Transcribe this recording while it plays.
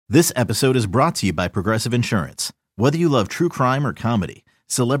This episode is brought to you by Progressive Insurance. Whether you love true crime or comedy,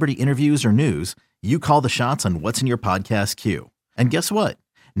 celebrity interviews or news, you call the shots on what's in your podcast queue. And guess what?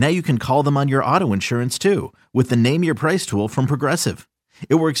 Now you can call them on your auto insurance too with the Name Your Price tool from Progressive.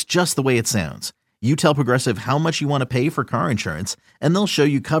 It works just the way it sounds. You tell Progressive how much you want to pay for car insurance, and they'll show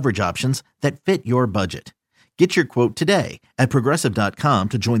you coverage options that fit your budget. Get your quote today at Progressive.com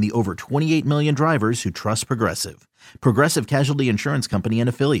to join the over 28 million drivers who trust Progressive. Progressive Casualty Insurance Company and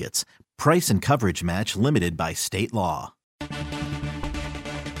Affiliates. Price and coverage match limited by state law.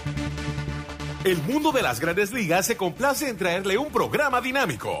 El mundo de las grandes ligas se complace en traerle un programa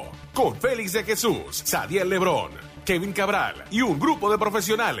dinámico con Félix de Jesús, Sadiel Lebrón, Kevin Cabral y un grupo de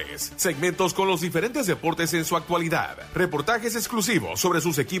profesionales. Segmentos con los diferentes deportes en su actualidad. Reportajes exclusivos sobre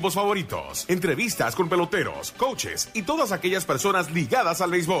sus equipos favoritos. Entrevistas con peloteros, coaches y todas aquellas personas ligadas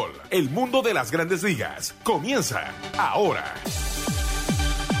al béisbol. El mundo de las grandes ligas comienza ahora.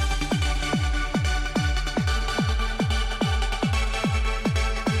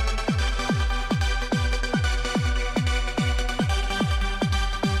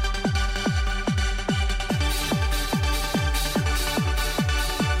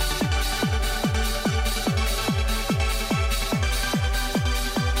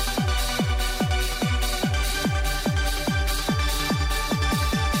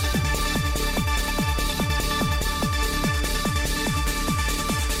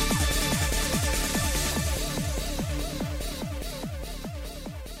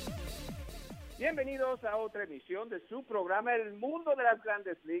 Bienvenidos a otra emisión de su programa El Mundo de las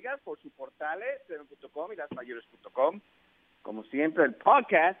Grandes Ligas por sus portales, seven.com y lasmayores.com. Como siempre, el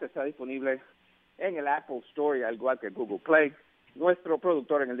podcast está disponible en el Apple Store, al igual que Google Play. Nuestro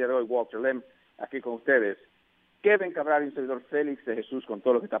productor en el día de hoy, Walter Lem, aquí con ustedes. Kevin Cabral y un servidor Félix de Jesús con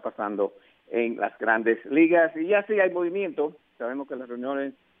todo lo que está pasando en las Grandes Ligas. Y ya sí hay movimiento. Sabemos que las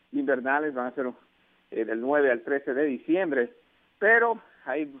reuniones invernales van a ser del 9 al 13 de diciembre, pero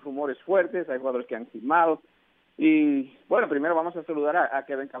hay rumores fuertes, hay jugadores que han firmado. Y bueno, primero vamos a saludar a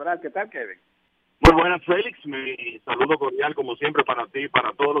Kevin Cabral. ¿Qué tal, Kevin? Muy buenas, Félix. Mi saludo cordial, como siempre, para ti y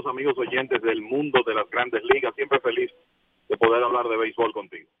para todos los amigos oyentes del mundo de las grandes ligas. Siempre feliz de poder hablar de béisbol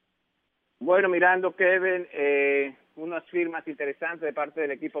contigo. Bueno, mirando, Kevin, unas firmas interesantes de parte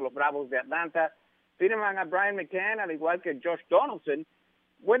del equipo Los Bravos de Atlanta. Firman a Brian McCann, al igual que Josh Donaldson.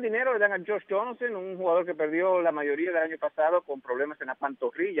 Buen dinero le dan a Josh Donaldson, un jugador que perdió la mayoría del año pasado con problemas en las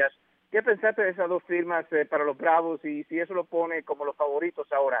pantorrillas. ¿Qué pensaste de esas dos firmas para los Bravos y si eso lo pone como los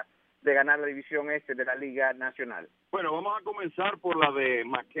favoritos ahora de ganar la división este de la Liga Nacional? Bueno, vamos a comenzar por la de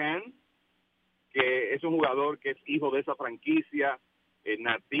McCann, que es un jugador que es hijo de esa franquicia,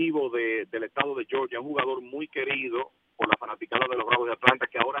 nativo del estado de Georgia, un jugador muy querido por la fanaticada de los Bravos de Atlanta,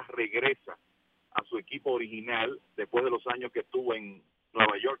 que ahora regresa a su equipo original después de los años que estuvo en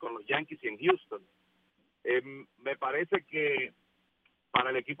Nueva York con los Yankees y en Houston. Me parece que para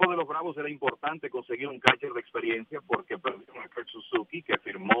el equipo de los Bravos era importante conseguir un catcher de experiencia porque perdieron a Kurt Suzuki, que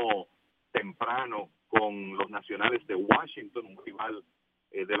firmó temprano con los Nacionales de Washington, un rival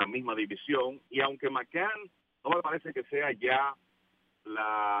de la misma división. Y aunque McCann no me parece que sea ya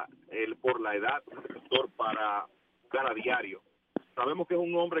por la edad un receptor para jugar a diario, sabemos que es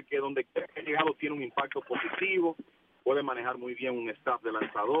un hombre que donde quiera que ha llegado tiene un impacto positivo, puede manejar muy bien un staff de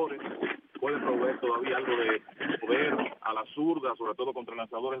lanzadores, puede proveer todavía algo de poder a la zurda, sobre todo contra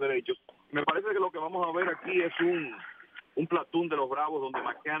lanzadores derechos. Me parece que lo que vamos a ver aquí es un platoon de los Bravos donde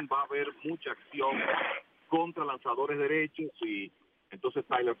McCann va a ver mucha acción contra lanzadores derechos y entonces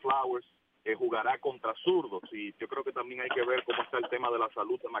Tyler Flowers jugará contra zurdos. Y yo creo que también hay que ver cómo está el tema de la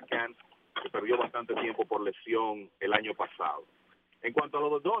salud de McCann, que perdió bastante tiempo por lesión el año pasado. En cuanto a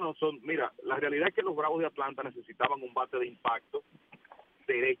lo de Donaldson, mira, la realidad es que los Bravos de Atlanta necesitaban un bate de impacto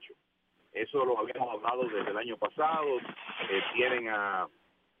derecho. Eso lo habíamos hablado desde el año pasado. Tienen a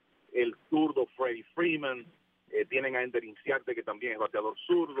el zurdo Freddie Freeman, tienen a Ender Inciarte, que también es bateador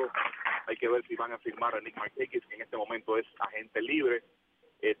zurdo. Hay que ver si van a firmar a Nick Markakis, que en este momento es agente libre.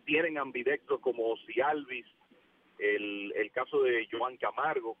 Tienen ambidextros como Ozzy Alvis, el caso de Joan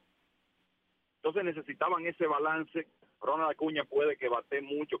Camargo. Entonces necesitaban ese balance. Ronald Acuña puede que bate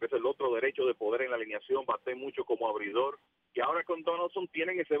mucho, que es el otro derecho de poder en la alineación, bate mucho como abridor. Y ahora con Donaldson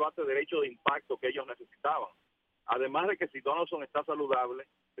tienen ese bate derecho de impacto que ellos necesitaban. Además de que si Donaldson está saludable,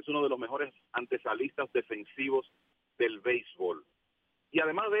 es uno de los mejores antesalistas defensivos del béisbol. Y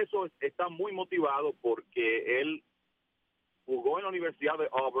además de eso, está muy motivado porque él jugó en la Universidad de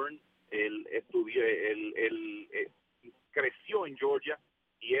Auburn, él creció en Georgia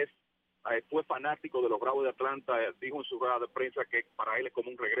y fue fanático de los Bravos de Atlanta. Dijo en su rueda de prensa que para él es como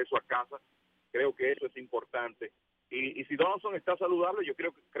un regreso a casa. Creo que eso es importante. Y si Donaldson está saludable, yo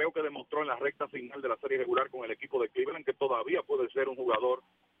creo que demostró en la recta final de la serie regular con el equipo de Cleveland que todavía puede ser un jugador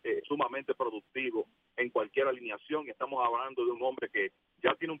sumamente productivo en cualquier alineación. Y estamos hablando de un hombre que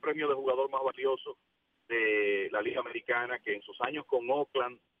ya tiene un premio de jugador más valioso de la Liga Americana, que en sus años con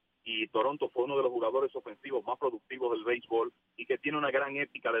Oakland y Toronto fue uno de los jugadores ofensivos más productivos del béisbol y que tiene una gran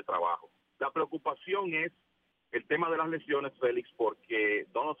ética de trabajo. La preocupación es el tema de las lesiones, Félix, porque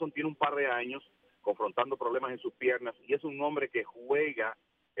Donaldson tiene un par de años confrontando problemas en sus piernas y es un hombre que juega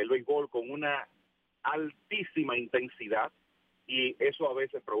el béisbol con una altísima intensidad y eso a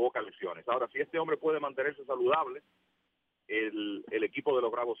veces provoca lesiones. Ahora, si este hombre puede mantenerse saludable, el equipo de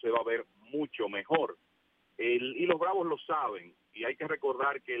los Bravos se va a ver mucho mejor. Y los Bravos lo saben, y hay que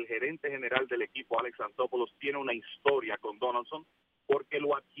recordar que el gerente general del equipo, Alex Anthopoulos, tiene una historia con Donaldson porque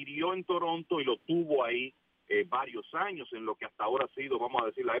lo adquirió en Toronto y lo tuvo ahí varios años en lo que hasta ahora ha sido, vamos a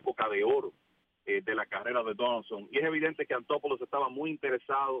decir, la época de oro de la carrera de Donaldson. Y es evidente que Anthopoulos estaba muy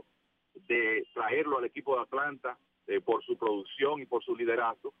interesado de traerlo al equipo de Atlanta por su producción y por su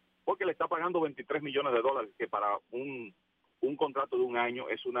liderazgo, porque le está pagando $23 millones, que para un contrato de un año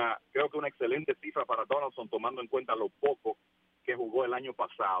es creo que una excelente cifra para Donaldson, tomando en cuenta lo poco que jugó el año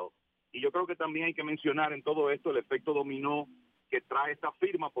pasado. Y yo creo que también hay que mencionar en todo esto el efecto dominó que trae esta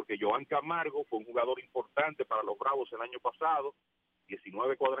firma, porque Joan Camargo fue un jugador importante para los Bravos el año pasado,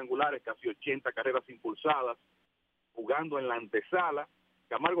 19 cuadrangulares, casi 80 carreras impulsadas, jugando en la antesala.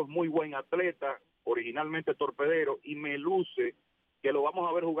 Camargo es muy buen atleta, originalmente torpedero, y me luce que lo vamos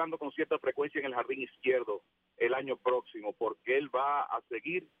a ver jugando con cierta frecuencia en el jardín izquierdo el año próximo, porque él va a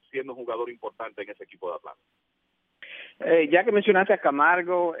seguir siendo un jugador importante en ese equipo de Atlanta. Ya que mencionaste a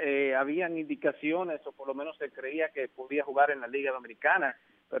Camargo, habían indicaciones, o por lo menos se creía que podía jugar en la Liga Dominicana,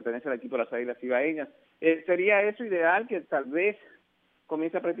 pertenece al equipo de las Águilas Ibaeñas. ¿Sería eso ideal, que tal vez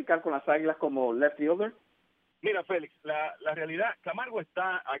comience a practicar con las Águilas como left fielder? Mira, Félix, la realidad, Camargo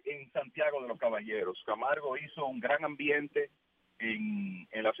está en Santiago de los Caballeros. Camargo hizo un gran ambiente en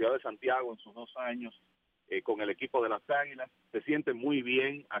la ciudad de Santiago en sus 2 años con el equipo de las Águilas. Se siente muy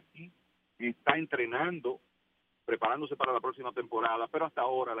bien aquí, está entrenando, preparándose para la próxima temporada, pero hasta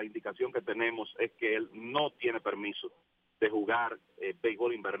ahora la indicación que tenemos es que él no tiene permiso de jugar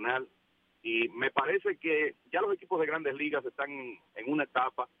béisbol invernal, y me parece que ya los equipos de Grandes Ligas están en una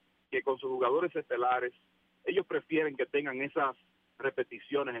etapa que con sus jugadores estelares, ellos prefieren que tengan esas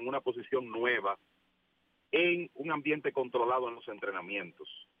repeticiones en una posición nueva, en un ambiente controlado en los entrenamientos,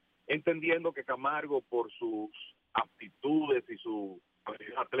 entendiendo que Camargo, por sus aptitudes y su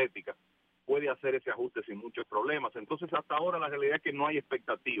habilidad atlética, puede hacer ese ajuste sin muchos problemas. Entonces, hasta ahora la realidad es que no hay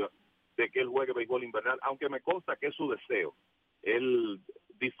expectativa de que él juegue béisbol invernal, aunque me consta que es su deseo. Él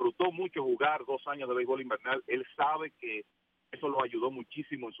disfrutó mucho jugar 2 años de béisbol invernal. Él sabe que eso lo ayudó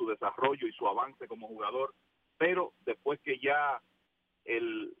muchísimo en su desarrollo y su avance como jugador, pero después que ya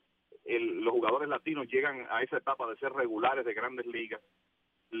los jugadores latinos llegan a esa etapa de ser regulares de Grandes Ligas,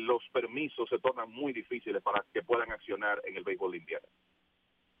 los permisos se tornan muy difíciles para que puedan accionar en el béisbol de invierno.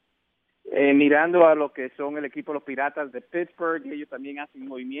 Mirando a lo que son el equipo de los Piratas de Pittsburgh, ellos también hacen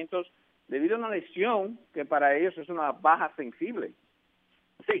movimientos debido a una lesión que para ellos es una baja sensible.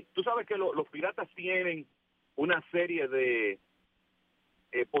 Sí, tú sabes que los Piratas tienen una serie de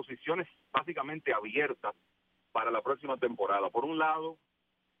posiciones básicamente abiertas para la próxima temporada. Por un lado,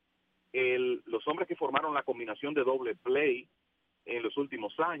 los hombres que formaron la combinación de doble play en los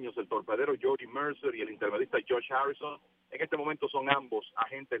últimos años, el torpedero Jody Mercer y el intermedista Josh Harrison, en este momento son ambos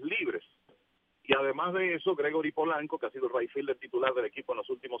agentes libres. Y además de eso, Gregory Polanco, que ha sido el right fielder titular del equipo en los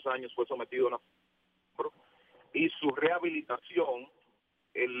últimos años, fue sometido a una... y su rehabilitación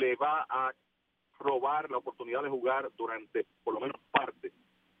le va a robar la oportunidad de jugar durante por lo menos parte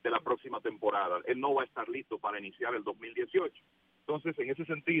de la próxima temporada. Él no va a estar listo para iniciar el 2018. Entonces, en ese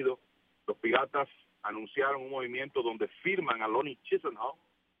sentido, los Piratas anunciaron un movimiento donde firman a Lonnie Chisenhall,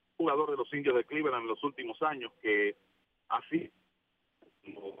 jugador de los Indios de Cleveland en los últimos años, que así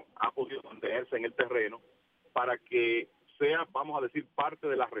ha podido mantenerse en el terreno para que sea, vamos a decir, parte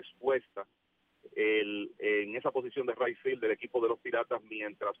de la respuesta en esa posición de right field del equipo de los Piratas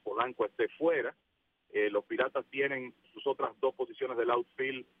mientras Polanco esté fuera. Los Piratas tienen sus otras 2 posiciones del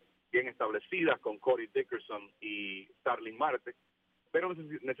outfield bien establecidas con Corey Dickerson y Starling Marte, pero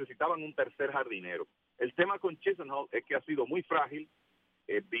necesitaban un tercer jardinero. El tema con Chisenhall es que ha sido muy frágil,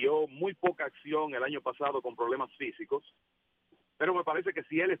 dio muy poca acción el año pasado con problemas físicos, pero me parece que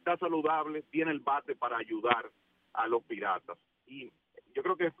si él está saludable, tiene el bate para ayudar a los Piratas. Y yo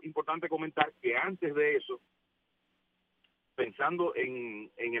creo que es importante comentar que antes de eso, pensando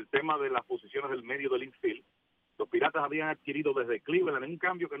en el tema de las posiciones del medio del infield, los Piratas habían adquirido desde Cleveland un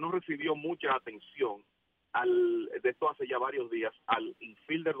cambio que no recibió mucha atención, de esto hace ya varios días, al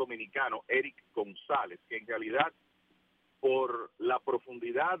infielder dominicano Eric González, que en realidad por la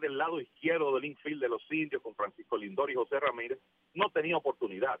profundidad del lado izquierdo del infield de los Indios con Francisco Lindor y José Ramírez, no tenía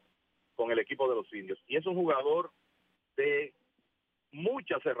oportunidad con el equipo de los Indios. Y es un jugador de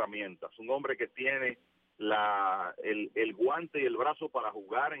muchas herramientas, un hombre que tiene el guante y el brazo para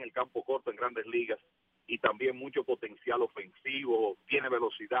jugar en el campo corto en Grandes Ligas y también mucho potencial ofensivo, tiene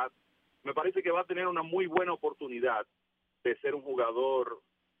velocidad. Me parece que va a tener una muy buena oportunidad de ser un jugador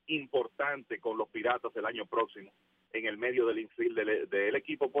importante con los Piratas el año próximo en el medio del infield del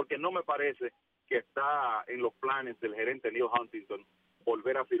equipo, porque no me parece que está en los planes del gerente Neil Huntington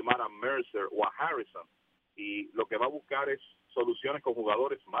volver a firmar a Mercer o a Harrison, y lo que va a buscar es soluciones con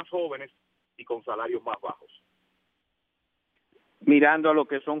jugadores más jóvenes y con salarios más bajos. Mirando a lo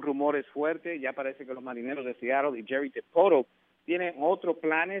que son rumores fuertes, ya parece que los Marineros de Seattle y Jerry Dipoto tienen otros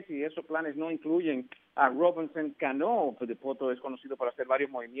planes, y esos planes no incluyen a Robinson Cano. Dipoto es conocido por hacer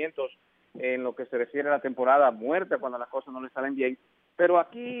varios movimientos en lo que se refiere a la temporada muerta, cuando las cosas no le salen bien. Pero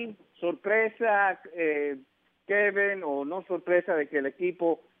aquí, sorpresa, Kevin, o no sorpresa, de que el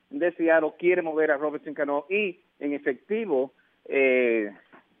equipo de Seattle quiere mover a Robinson Cano y, en efectivo,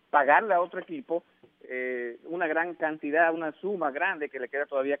 pagarle a otro equipo una gran cantidad, una suma grande que le queda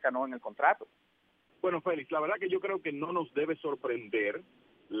todavía a Cano en el contrato. Bueno, Félix, la verdad que yo creo que no nos debe sorprender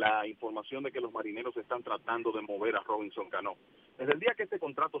la información de que los Marineros están tratando de mover a Robinson Cano. Desde el día que este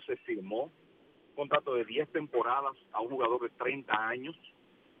contrato se firmó, un contrato de 10 temporadas a un jugador de 30 años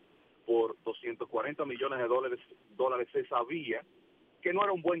por $240 millones de dólares, se sabía que no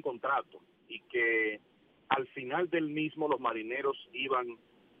era un buen contrato y que al final del mismo los Marineros iban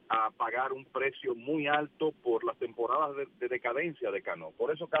a pagar un precio muy alto por las temporadas de decadencia de Cano.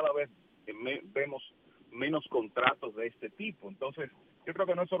 Por eso cada vez vemos menos contratos de este tipo. Entonces, yo creo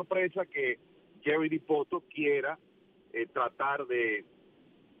que no es sorpresa que Jerry Dipoto quiera tratar de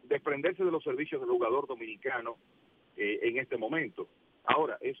desprenderse de los servicios del jugador dominicano en este momento.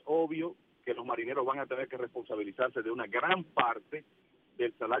 Ahora, es obvio que los Marineros van a tener que responsabilizarse de una gran parte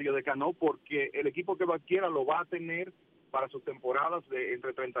del salario de Cano, porque el equipo que lo adquiera lo va a tener para sus temporadas de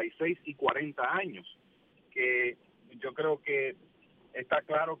entre 36 y 40 años, que yo creo que está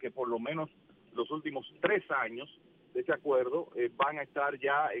claro que por lo menos los últimos 3 años de ese acuerdo van a estar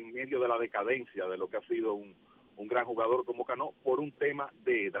ya en medio de la decadencia de lo que ha sido un gran jugador como Cano por un tema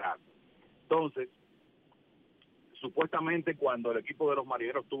de edad. Entonces, supuestamente cuando el equipo de los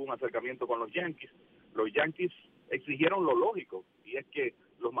Marineros tuvo un acercamiento con los Yankees exigieron lo lógico, y es que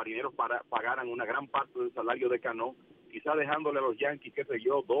los Marineros pagaran una gran parte del salario de Cano, quizá dejándole a los Yankees,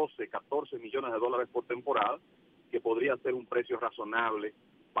 12, 14 millones de dólares por temporada, que podría ser un precio razonable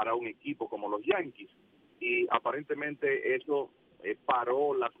para un equipo como los Yankees. Y aparentemente eso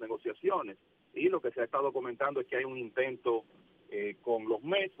paró las negociaciones. Y lo que se ha estado comentando es que hay un intento con los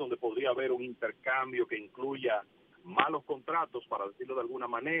Mets, donde podría haber un intercambio que incluya malos contratos, para decirlo de alguna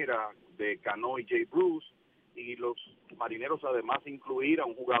manera, de Cano y Jay Bruce, y los Marineros además incluir a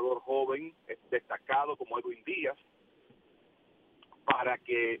un jugador joven destacado como Edwin Díaz, para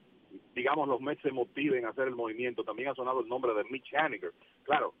que, digamos, los Mets se motiven a hacer el movimiento. También ha sonado el nombre de Mitch Haniger.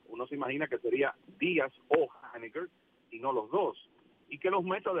 Claro, uno se imagina que sería Díaz o Haniger y no los dos. Y que los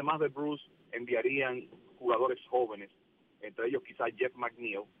Mets, además de Bruce, enviarían jugadores jóvenes, entre ellos quizás Jeff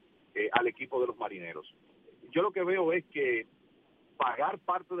McNeil, al equipo de los Marineros. Yo lo que veo es que pagar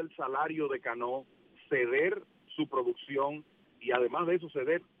parte del salario de Cano, ceder su producción y además de eso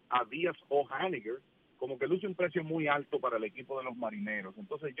ceder a Díaz o Haniger, como que luce un precio muy alto para el equipo de los Marineros.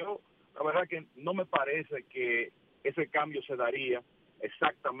 Entonces yo, la verdad que no me parece que ese cambio se daría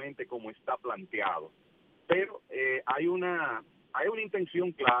exactamente como está planteado. Pero hay una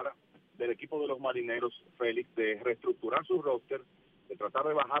intención clara del equipo de los Marineros, Félix, de reestructurar su roster, de tratar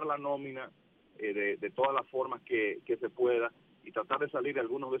de bajar la nómina de todas las formas que se pueda, y tratar de salir de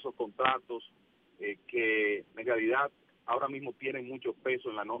algunos de esos contratos que en realidad ahora mismo tienen mucho peso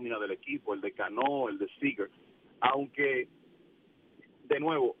en la nómina del equipo, el de Cano, el de Seager, aunque, de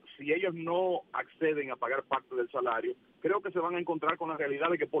nuevo, si ellos no acceden a pagar parte del salario, creo que se van a encontrar con la realidad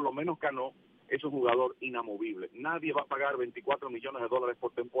de que por lo menos Cano es un jugador inamovible. Nadie va a pagar 24 millones de dólares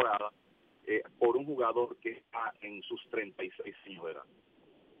por temporada por un jugador que está en sus 36 años de edad.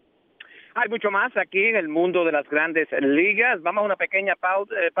 Hay mucho más aquí en el mundo de las grandes ligas. Vamos a una pequeña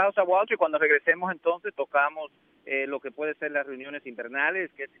pausa, Walter, y cuando regresemos entonces tocamos lo que puede ser las reuniones invernales,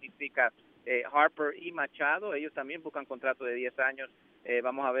 qué significa Harper y Machado. Ellos también buscan contrato de 10 años.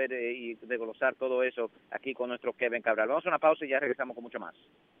 Vamos a ver y desglosar todo eso aquí con nuestro Kevin Cabral. Vamos a una pausa y ya regresamos con mucho más.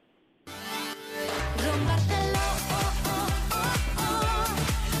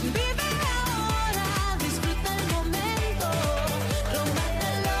 Vive ahora, disfruta.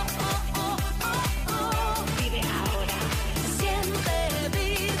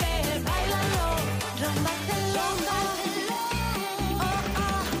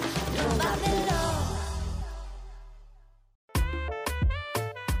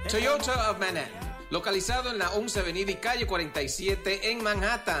 Toyota of Manhattan, localizado en la 11 Avenida y calle 47 en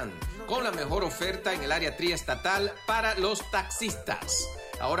Manhattan, con la mejor oferta en el área triestatal para los taxistas.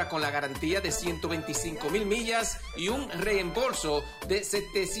 Ahora con la garantía de 125,000 millas y un reembolso de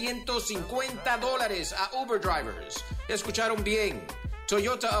 $750 a Uber drivers. ¿Escucharon bien?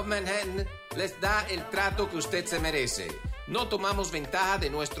 Toyota of Manhattan les da el trato que usted se merece. No tomamos ventaja de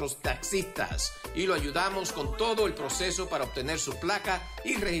nuestros taxistas y lo ayudamos con todo el proceso para obtener su placa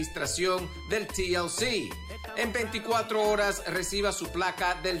y registración del TLC. En 24 horas reciba su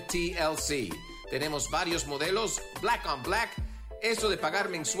placa del TLC. Tenemos varios modelos, Black on Black. Eso de pagar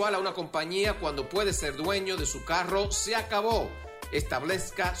mensual a una compañía cuando puede ser dueño de su carro se acabó.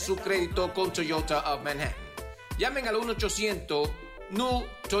 Establezca su crédito con Toyota of Manhattan. Llamen al 1-800-NEW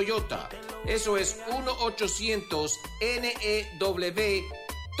Toyota. Eso es 1-800-NEW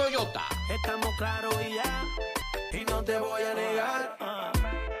Toyota. Estamos claros y ya, y no te voy a negar.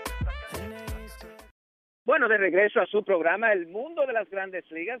 Bueno, de regreso a su programa El Mundo de las Grandes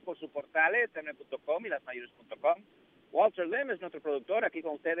Ligas por sus portales tm.com y lasmayores.com. Walter Lim es nuestro productor, aquí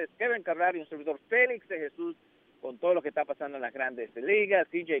con ustedes Kevin Cabral y un servidor Félix de Jesús con todo lo que está pasando en las Grandes Ligas.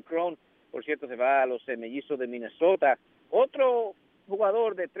 TJ Crone, por cierto, se va a los Mellizos de Minnesota. Otro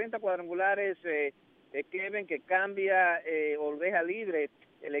jugador de 30 cuadrangulares, Kevin, que cambia o deja libre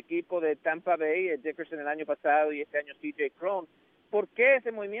el equipo de Tampa Bay, Dickerson el año pasado y este año TJ Crone. ¿Por qué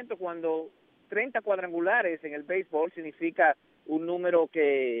ese movimiento cuando 30 cuadrangulares en el béisbol significa un número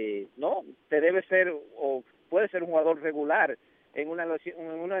que no te debe ser o puede ser un jugador regular en una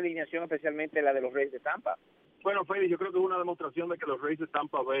alineación, especialmente la de los Rays de Tampa? Bueno, Félix, yo creo que es una demostración de que los Rays de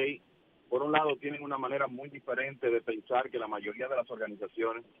Tampa Bay, por un lado, tienen una manera muy diferente de pensar que la mayoría de las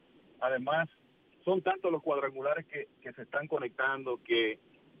organizaciones. Además, son tantos los cuadrangulares que se están conectando que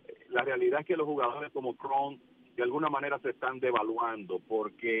la realidad es que los jugadores como Cron de alguna manera se están devaluando,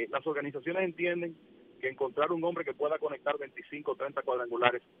 porque las organizaciones entienden que encontrar un hombre que pueda conectar 25 o 30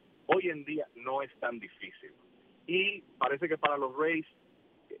 cuadrangulares hoy en día no es tan difícil. Y parece que para los Rays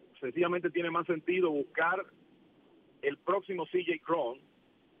sencillamente tiene más sentido buscar el próximo CJ Cron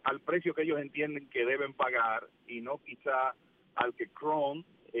al precio que ellos entienden que deben pagar y no quizá al que Cron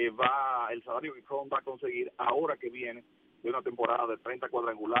el salario que Cron va a conseguir ahora que viene de una temporada de 30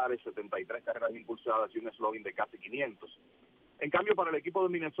 cuadrangulares, 73 carreras impulsadas y un slogan de casi 500. En cambio, para el equipo de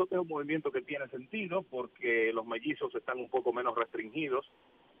Minnesota es un movimiento que tiene sentido porque los mellizos están un poco menos restringidos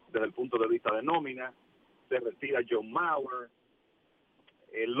desde el punto de vista de nómina. Se retira John Mauer.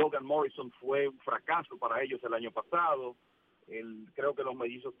 Logan Morrison fue un fracaso para ellos el año pasado. Creo que los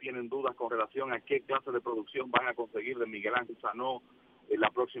mellizos tienen dudas con relación a qué clase de producción van a conseguir de Miguel Ángel Sanó en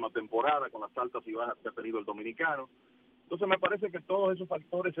la próxima temporada con las altas y bajas que ha tenido el dominicano. Entonces me parece que todos esos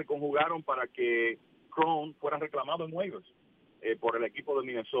factores se conjugaron para que Cron fuera reclamado en waivers por el equipo de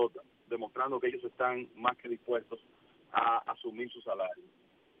Minnesota, demostrando que ellos están más que dispuestos a asumir su salario.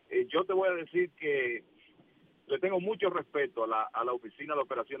 Yo te voy a decir que le tengo mucho respeto a la oficina de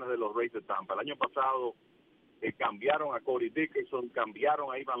operaciones de los Rays de Tampa. El año pasado cambiaron a Cody Dickerson,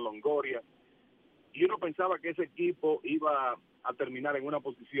 cambiaron a Ivan Longoria, y uno pensaba que ese equipo iba a terminar en una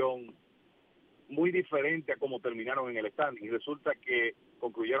posición muy diferente a como terminaron en el standing, y resulta que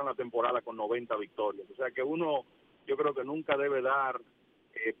concluyeron la temporada con 90 victorias. O sea que yo creo que nunca debe dar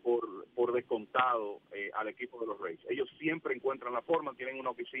por descontado al equipo de los Rays. Ellos siempre encuentran la forma, tienen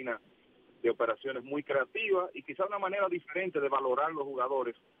una oficina de operaciones muy creativa y quizá una manera diferente de valorar los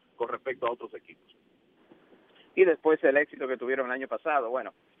jugadores con respecto a otros equipos. Y después el éxito que tuvieron el año pasado,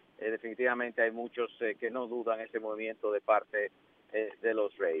 bueno, definitivamente hay muchos que no dudan ese movimiento de parte de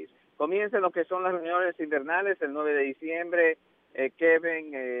los Rays. Comienzan lo que son las reuniones invernales el 9 de diciembre.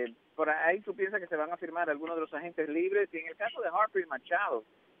 Kevin, por ahí tú piensas que se van a firmar algunos de los agentes libres, y en el caso de Harper y Machado,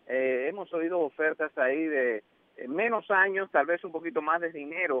 hemos oído ofertas ahí de menos años, tal vez un poquito más de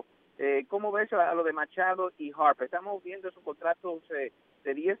dinero. ¿Cómo ves a lo de Machado y Harper? ¿Estamos viendo esos contratos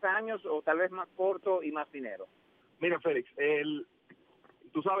de 10 años o tal vez más corto y más dinero? Mira, Félix,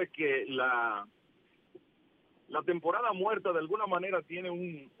 tú sabes que la temporada muerta de alguna manera tiene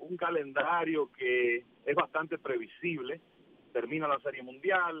un calendario que es bastante previsible. Termina la Serie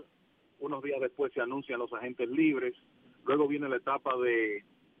Mundial, unos días después se anuncian los agentes libres, luego viene la etapa de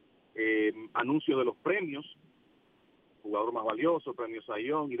anuncio de los premios, jugador más valioso, premio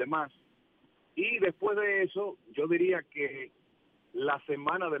Sayón y demás. Y después de eso, yo diría que la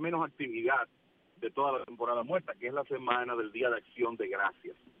semana de menos actividad de toda la temporada muerta, que es la semana del Día de Acción de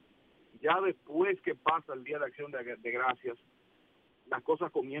Gracias. Ya después que pasa el Día de Acción de Gracias, las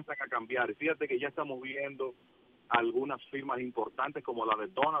cosas comienzan a cambiar. Fíjate que ya estamos viendo algunas firmas importantes como la de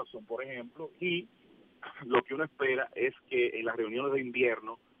Donaldson, por ejemplo, y lo que uno espera es que en las reuniones de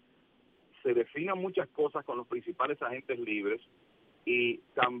invierno se definan muchas cosas con los principales agentes libres y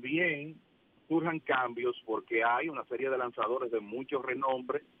también surjan cambios porque hay una serie de lanzadores de mucho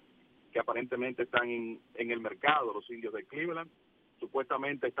renombre que aparentemente están en el mercado. Los Indios de Cleveland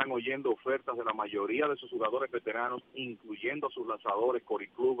supuestamente están oyendo ofertas de la mayoría de sus jugadores veteranos, incluyendo a sus lanzadores Corey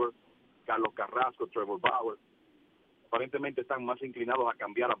Kluber, Carlos Carrasco, Trevor Bauer. Aparentemente están más inclinados a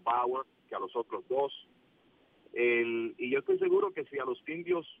cambiar a Bauer que a los otros dos. Y yo estoy seguro que si a los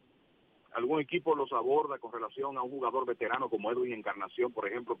Indios algún equipo los aborda con relación a un jugador veterano como Edwin Encarnación, por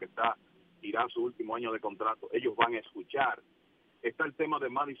ejemplo, que irá a su último año de contrato, ellos van a escuchar. Está el tema de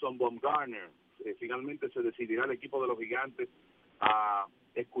Madison Bumgarner. Finalmente se decidirá el equipo de los Gigantes a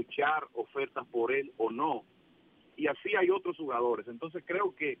escuchar ofertas por él o no. Y así hay otros jugadores. Entonces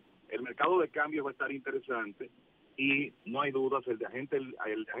creo que el mercado de cambios va a estar interesante y no hay dudas, el de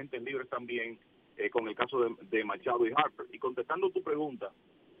agentes libres también, con el caso de Machado y Harper. Y contestando tu pregunta,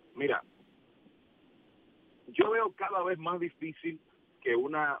 mira, yo veo cada vez más difícil que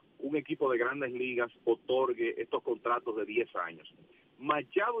un equipo de grandes ligas otorgue estos contratos de 10 años.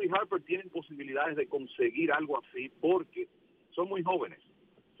 Machado y Harper tienen posibilidades de conseguir algo así porque son muy jóvenes.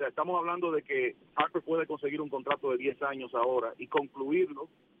 O sea, estamos hablando de que Harper puede conseguir un contrato de 10 años ahora y concluirlo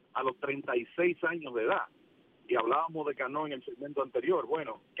a los 36 años de edad. Y hablábamos de Cano en el segmento anterior.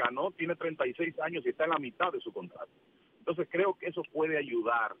 Bueno, Cano tiene 36 años y está en la mitad de su contrato. Entonces creo que eso puede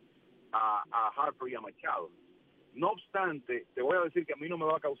ayudar a Harper y a Machado. No obstante, te voy a decir que a mí no me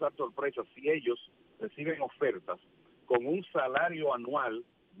va a causar sorpresa si ellos reciben ofertas con un salario anual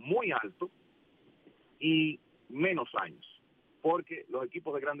muy alto y menos años, porque los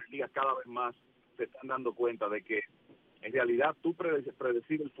equipos de grandes ligas cada vez más se están dando cuenta de que en realidad tú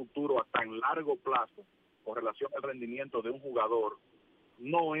predecir el futuro a tan largo plazo con relación al rendimiento de un jugador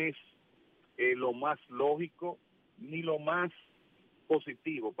no es lo más lógico ni lo más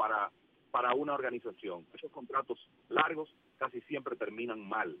positivo para una organización. Esos contratos largos casi siempre terminan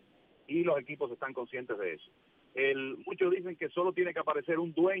mal y los equipos están conscientes de eso. Muchos dicen que solo tiene que aparecer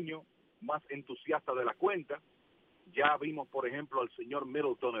un dueño más entusiasta de la cuenta. Ya vimos, por ejemplo, al señor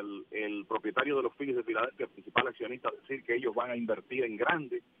Middleton, el propietario de los Phillies de Filadelfia, el principal accionista, decir que ellos van a invertir en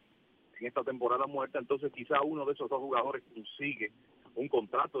grande en esta temporada muerta. Entonces quizá uno de esos dos jugadores consigue un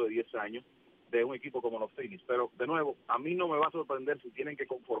contrato de 10 años de un equipo como los Phillies. Pero, de nuevo, a mí no me va a sorprender si tienen que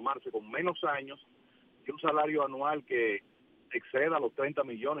conformarse con menos años y un salario anual que exceda los 30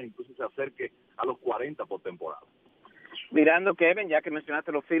 millones, incluso se acerque a los 40 por temporada. Mirando, Kevin, ya que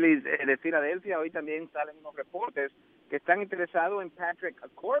mencionaste los Phillies de Filadelfia, hoy también salen unos reportes que están interesados en Patrick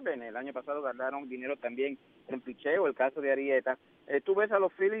Corbin. El año pasado ganaron dinero también en picheo, el caso de Arrieta. ¿Tú ves a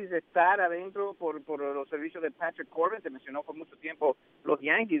los Phillies estar adentro por los servicios de Patrick Corbin? Se mencionó por mucho tiempo los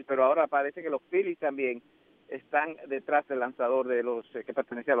Yankees, pero ahora parece que los Phillies también están detrás del lanzador de los que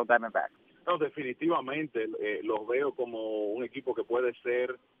pertenecía a los Diamondbacks. No, definitivamente los veo como un equipo que puede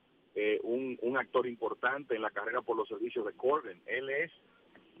ser un actor importante en la carrera por los servicios de Corbin. Él es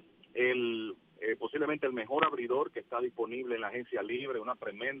posiblemente el mejor abridor que está disponible en la agencia libre, una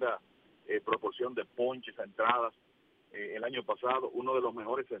tremenda proporción de ponches, entradas. El año pasado, uno de los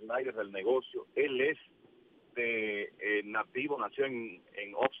mejores sliders del negocio. Él es nativo, nació en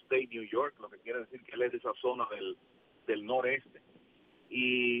Upstate New York, lo que quiere decir que él es de esa zona del noreste.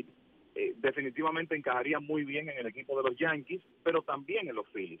 Y definitivamente encajaría muy bien en el equipo de los Yankees, pero también en los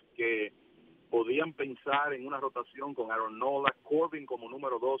Phillies, que podían pensar en una rotación con Aaron Nola, Corbin como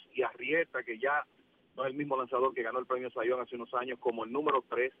número 2 y Arrieta, que ya no es el mismo lanzador que ganó el premio Cy Young hace unos años, como el número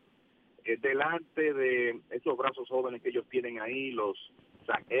 3, delante de esos brazos jóvenes que ellos tienen ahí, los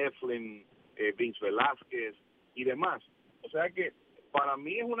Zach Eflin, Vince Velázquez y demás. O sea que para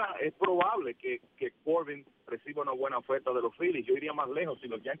mí es probable que Corbin reciba una buena oferta de los Phillies. Yo iría más lejos, si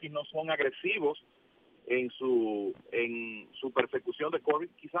los Yankees no son agresivos en su persecución de Corbin,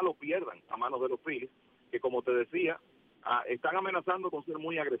 quizá lo pierdan a manos de los Phillies, que como te decía, están amenazando con ser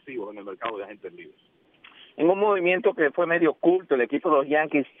muy agresivos en el mercado de agentes libres. En un movimiento que fue medio oculto, el equipo de los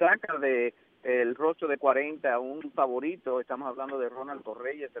Yankees saca de el rostro de 40 a un favorito. Estamos hablando de Ronald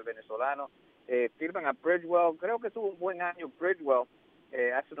Torreyes, el venezolano. Firman a Bridgewell. Creo que tuvo un buen año Bridgewell.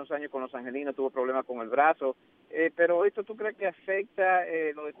 Hace unos años con los angelinos tuvo problemas con el brazo. Pero ¿esto tú crees que afecta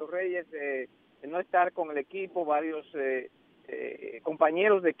lo de Torreyes, no estar con el equipo? Varios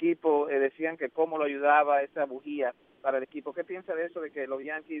compañeros de equipo decían que cómo lo ayudaba esa bujía para el equipo. ¿Qué piensa de eso, de que los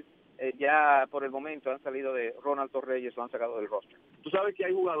Yankees ya por el momento han salido de Ronald Torreyes, lo han sacado del roster? Tú sabes que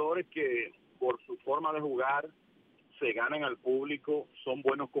hay jugadores que por su forma de jugar se ganan al público, son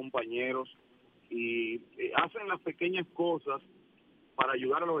buenos compañeros y hacen las pequeñas cosas para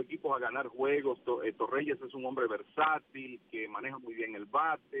ayudar a los equipos a ganar juegos. Torreyes es un hombre versátil, que maneja muy bien el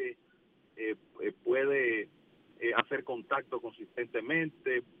bate, puede hacer contacto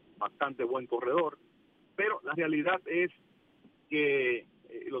consistentemente, bastante buen corredor, pero la realidad es que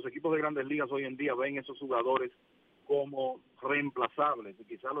los equipos de Grandes Ligas hoy en día ven esos jugadores como reemplazables, y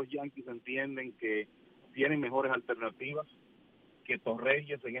quizás los Yankees entienden que tienen mejores alternativas que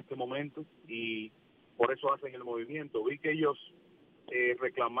Torreyes en este momento, y por eso hacen el movimiento. Vi que ellos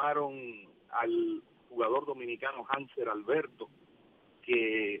reclamaron al jugador dominicano Hanser Alberto,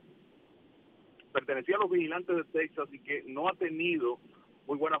 que pertenecía a los Vigilantes de Texas y que no ha tenido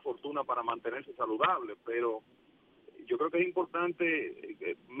muy buena fortuna para mantenerse saludable, pero yo creo que es importante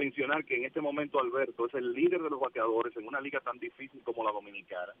mencionar que en este momento Alberto es el líder de los bateadores en una liga tan difícil como la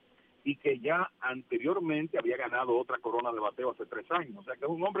dominicana, y que ya anteriormente había ganado otra corona de bateo hace 3 años. O sea que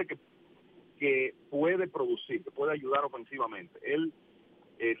es un hombre que puede producir, que puede ayudar ofensivamente. Él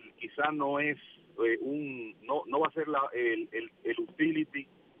quizá no es no va a ser el utility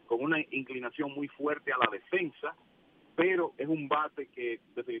con una inclinación muy fuerte a la defensa, pero es un bate que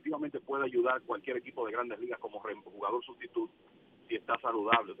definitivamente puede ayudar a cualquier equipo de Grandes Ligas como jugador sustituto si está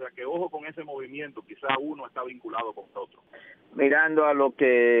saludable. O sea que ojo con ese movimiento, quizá uno está vinculado con otro. Mirando a lo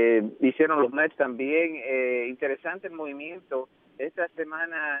que hicieron los Mets también, interesante el movimiento. Esta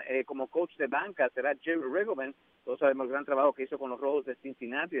semana como coach de banca será Jerry Riggleman. Todos sabemos el gran trabajo que hizo con los Rojos de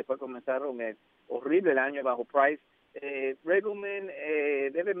Cincinnati, después comenzaron horrible el año bajo Price. Riggleman,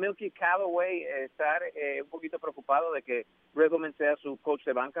 ¿debe Milky Callaway estar un poquito preocupado de que Riggleman sea su coach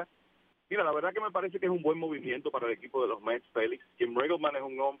de banca? Mira, la verdad que me parece que es un buen movimiento para el equipo de los Mets, Félix. Jim Riggleman es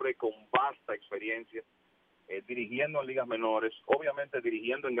un hombre con vasta experiencia dirigiendo en ligas menores, obviamente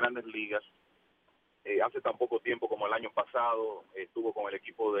dirigiendo en Grandes Ligas. Hace tan poco tiempo como el año pasado estuvo con el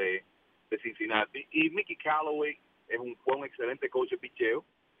equipo de Cincinnati. Y Mickey Callaway fue un excelente coach de picheo,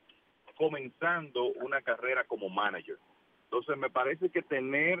 comenzando una carrera como manager. Entonces me parece que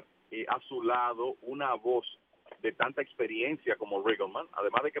tener a su lado una voz de tanta experiencia como Riggleman,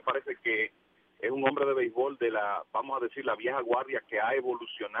 además de que parece que es un hombre de béisbol de vamos a decir, la vieja guardia que ha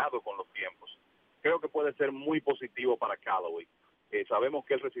evolucionado con los tiempos, creo que puede ser muy positivo para Callaway. Sabemos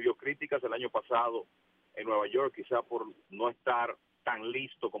que él recibió críticas el año pasado en Nueva York, quizá por no estar tan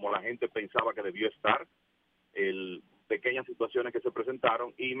listo como la gente pensaba que debió estar, pequeñas situaciones que se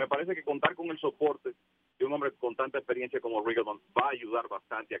presentaron, y me parece que contar con el soporte de un hombre con tanta experiencia como Riggleman va a ayudar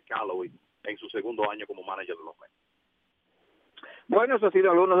bastante a Callaway en su segundo año como manager de los Mets. Bueno, eso ha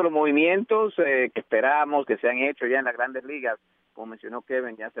sido algunos de los movimientos que esperamos que se han hecho ya en las Grandes Ligas. Como mencionó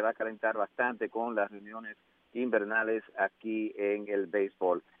Kevin, ya se va a calentar bastante con las reuniones invernales aquí en el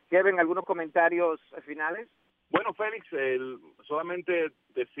béisbol. Kevin, ¿algunos comentarios finales? Bueno, Félix, solamente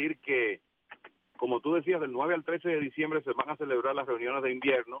decir que, como tú decías, del 9 al 13 de diciembre se van a celebrar las reuniones de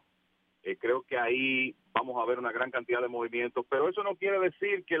invierno. Creo que ahí vamos a ver una gran cantidad de movimientos, pero eso no quiere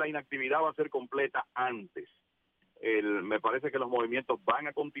decir que la inactividad va a ser completa antes. Me parece que los movimientos van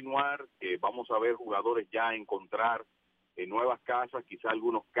a continuar, que vamos a ver jugadores ya encontrar nuevas casas, quizá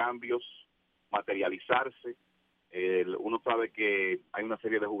algunos cambios materializarse. Uno sabe que hay una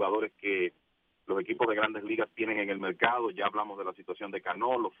serie de jugadores que los equipos de Grandes Ligas tienen en el mercado. Ya hablamos de la situación de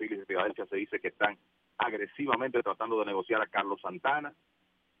Cano. Los Phillies de Filadelfia se dice que están agresivamente tratando de negociar a Carlos Santana,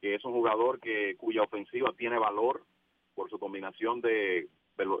 que es un jugador cuya ofensiva tiene valor por su combinación de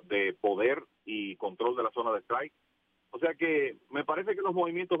poder y control de la zona de strike. O sea que me parece que los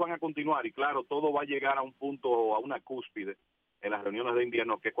movimientos van a continuar, y claro, todo va a llegar a un punto, a una cúspide en las reuniones de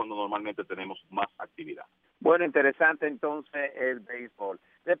invierno, que es cuando normalmente tenemos más actividad. Bueno, interesante entonces el béisbol.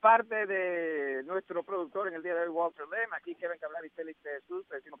 De parte de nuestro productor en el día de hoy, Walter Lem, aquí Kevin Cabral y Félix de Jesús,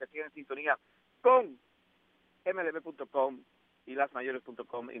 decimos que siguen en sintonía con mlb.com y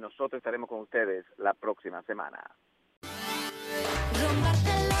lasmayores.com, y nosotros estaremos con ustedes la próxima semana.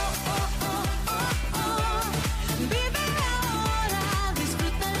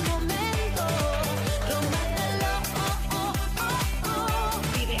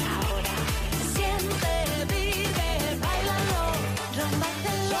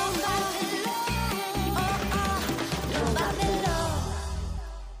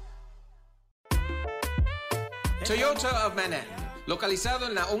 Toyota of Manhattan, localizado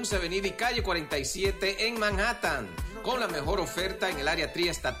en la 11 Avenida y calle 47 en Manhattan, con la mejor oferta en el área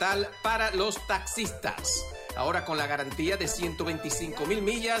triestatal para los taxistas. Ahora con la garantía de 125,000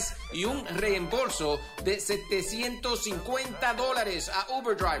 millas y un reembolso de $750 a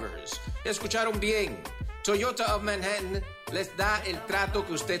Uber drivers. ¿Escucharon bien? Toyota of Manhattan les da el trato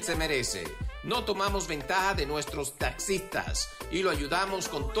que usted se merece. No tomamos ventaja de nuestros taxistas y lo ayudamos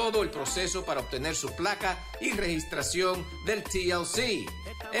con todo el proceso para obtener su placa y registración del TLC.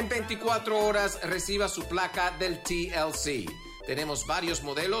 En 24 horas reciba su placa del TLC. Tenemos varios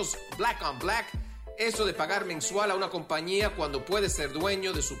modelos, Black on Black. Eso de pagar mensual a una compañía cuando puede ser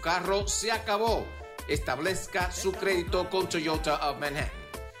dueño de su carro se acabó. Establezca su crédito con Toyota of Manhattan.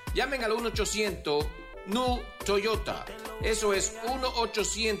 Llamen al 1-800-NEW Toyota. Eso es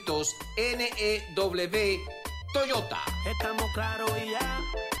 1-800-NEW Toyota. Estamos claros y ya,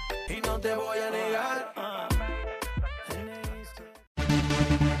 y no te voy a negar.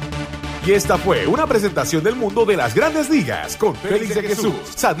 Y esta fue una presentación del mundo de las grandes ligas con Félix de Jesús,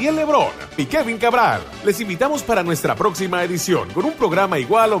 Sadiel Lebrón y Kevin Cabral. Les invitamos para nuestra próxima edición con un programa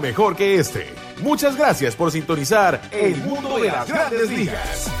igual o mejor que este. Muchas gracias por sintonizar el mundo de las grandes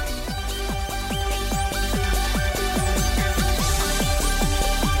ligas.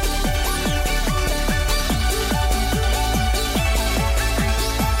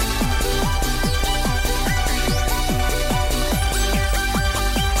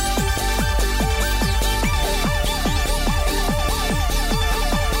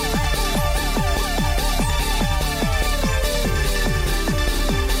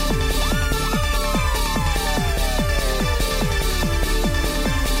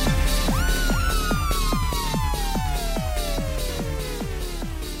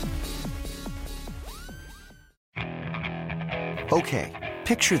 Okay,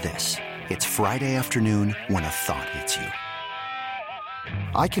 picture this. It's Friday afternoon when a thought hits you.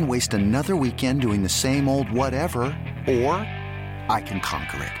 I can waste another weekend doing the same old whatever, or I can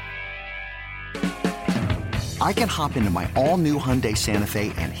conquer it. I can hop into my all-new Hyundai Santa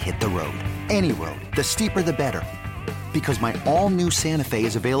Fe and hit the road. Any road. The steeper, the better. Because my all-new Santa Fe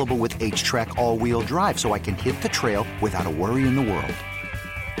is available with H-Track all-wheel drive, so I can hit the trail without a worry in the world.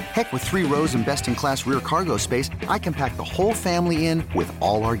 Heck, with 3 rows and best-in-class rear cargo space, I can pack the whole family in with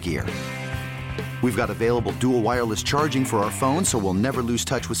all our gear. We've got available dual wireless charging for our phones, so we'll never lose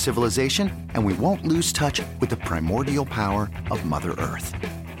touch with civilization, and we won't lose touch with the primordial power of Mother Earth.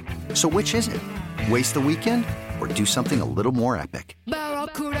 So which is it? Waste the weekend or do something a little more epic?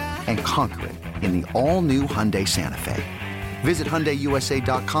 And conquer it in the all-new Hyundai Santa Fe. Visit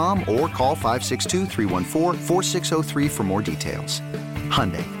HyundaiUSA.com or call 562-314-4603 for more details.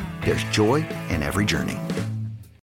 Hyundai, there's joy in every journey.